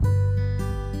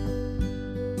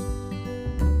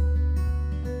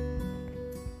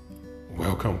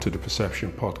Welcome to the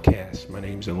Perception Podcast. My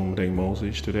name is Olumide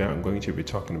Moses. Today I'm going to be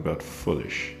talking about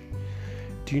foolish.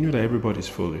 Do you know that everybody's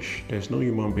foolish? There's no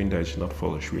human being that is not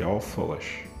foolish. We are all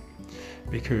foolish.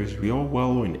 Because we all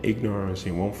wallow in ignorance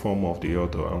in one form or the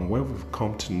other. And when we've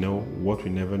come to know what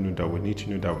we never knew that we need to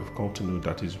know, that we've come to know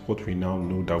that is what we now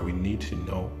know that we need to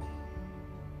know,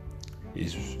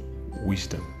 is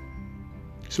wisdom.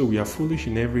 So we are foolish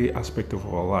in every aspect of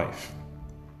our life.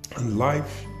 And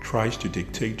life tries to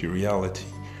dictate the reality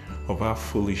of how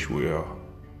foolish we are.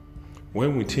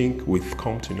 When we think we've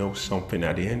come to know something,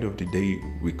 at the end of the day,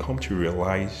 we come to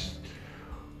realize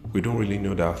we don't really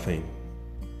know that thing.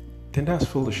 Then that's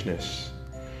foolishness.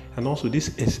 And also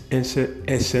this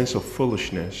essence of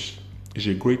foolishness is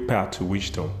a great path to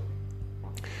wisdom.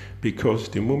 Because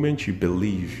the moment you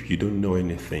believe you don't know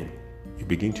anything, you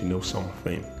begin to know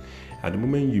something. At the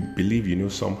moment you believe you know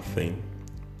something,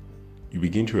 you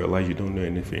begin to realize you don't know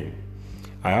anything.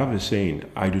 I have a saying,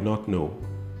 I do not know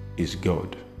is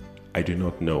God. I do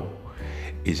not know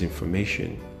is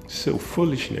information. So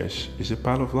foolishness is a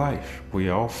part of life. We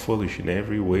are all foolish in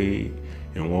every way,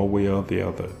 in one way or the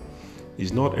other.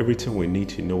 It's not everything we need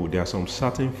to know. There are some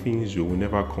certain things we will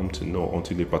never come to know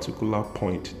until a particular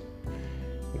point.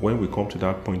 When we come to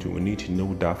that point, we will need to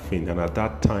know that thing. And at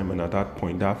that time and at that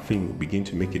point, that thing will begin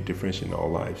to make a difference in our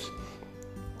lives.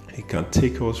 It can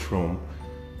take us from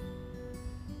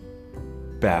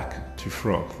back to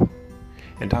front.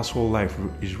 And that's what life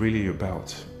is really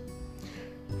about.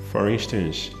 For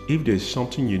instance, if there's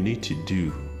something you need to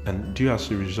do, and due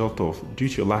to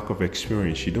your lack of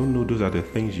experience, you don't know those are the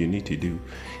things you need to do,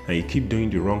 and you keep doing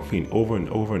the wrong thing over and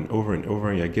over and over and over,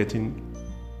 and you're getting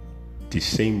the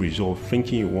same result,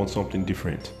 thinking you want something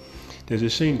different. There's a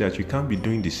saying that you can't be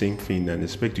doing the same thing and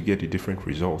expect to get a different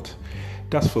result.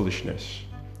 That's foolishness.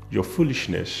 Your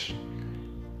foolishness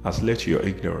has led to your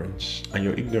ignorance, and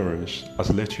your ignorance has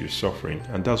led to your suffering,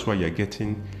 and that's why you're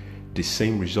getting the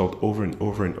same result over and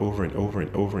over and over and over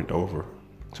and over and over.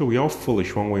 So we're all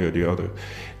foolish one way or the other.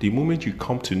 The moment you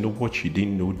come to know what you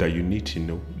didn't know that you need to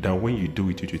know, that when you do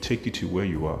it, it will take you to where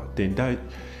you are, then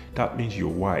that means you're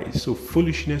wise. So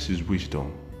foolishness is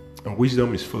wisdom, and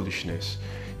wisdom is foolishness.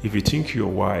 If you think you're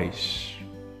wise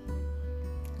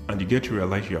and you get to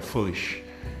realize you're foolish,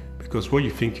 because what you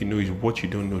think you know is what you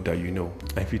don't know that you know.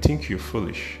 And if you think you're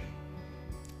foolish,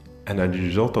 and at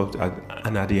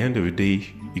the end of the day,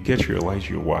 you get to realize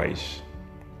you're wise,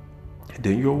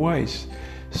 then you're wise.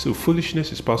 So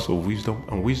foolishness is part of wisdom,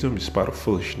 and wisdom is part of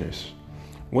foolishness.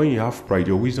 When you have pride,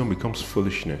 your wisdom becomes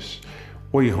foolishness.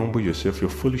 When you humble yourself, your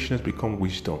foolishness becomes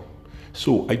wisdom.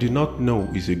 So I do not know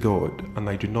is a God, and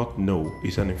I do not know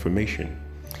is an information.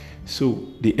 So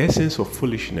the essence of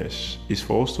foolishness is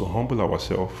for us to humble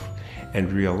ourselves and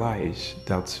realize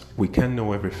that we can't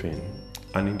know everything.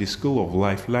 And in the school of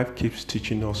life, life keeps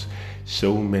teaching us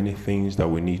so many things that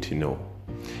we need to know.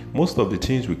 Most of the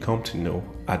things we come to know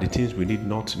are the things we need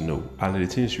not to know, and the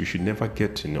things we should never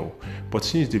get to know. But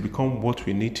since they become what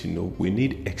we need to know, we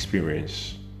need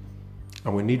experience.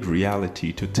 And we need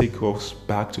reality to take us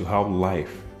back to how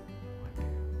life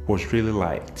was really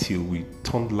like, till we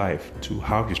turned life to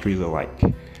how it's really like.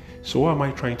 So what am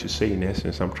I trying to say in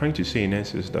essence? I'm trying to say in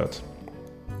essence that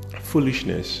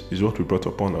foolishness is what we brought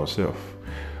upon ourselves.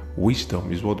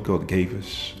 Wisdom is what God gave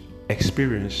us.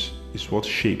 Experience is what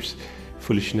shapes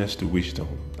foolishness to wisdom.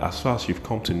 As far as you've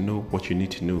come to know what you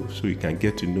need to know, so you can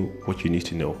get to know what you need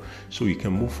to know, so you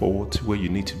can move forward to where you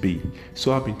need to be.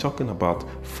 So I've been talking about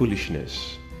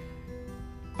foolishness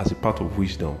as a part of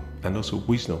wisdom, and also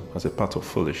wisdom as a part of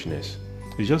foolishness.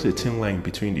 It's just a thin line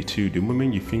between the two. The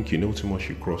moment you think you know too much,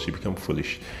 you cross, you become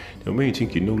foolish. The moment you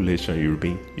think you know less than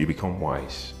you become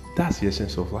wise. That's the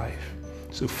essence of life.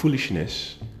 So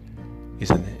foolishness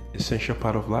is an essential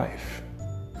part of life.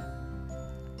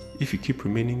 If you keep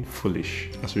remaining foolish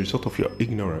as a result of your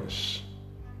ignorance,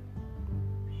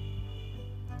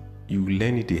 you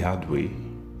learn it the hard way.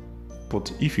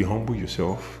 But if you humble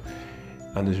yourself,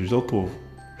 and as a result of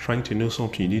trying to know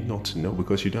something you need not to know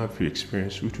because you don't have your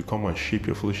experience, which will come and shape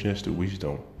your foolishness to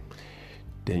wisdom,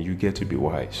 then you get to be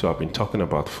wise. So I've been talking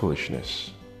about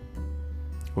foolishness.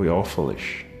 We're all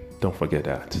foolish. Don't forget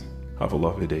that. Have a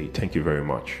lovely day. Thank you very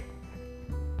much.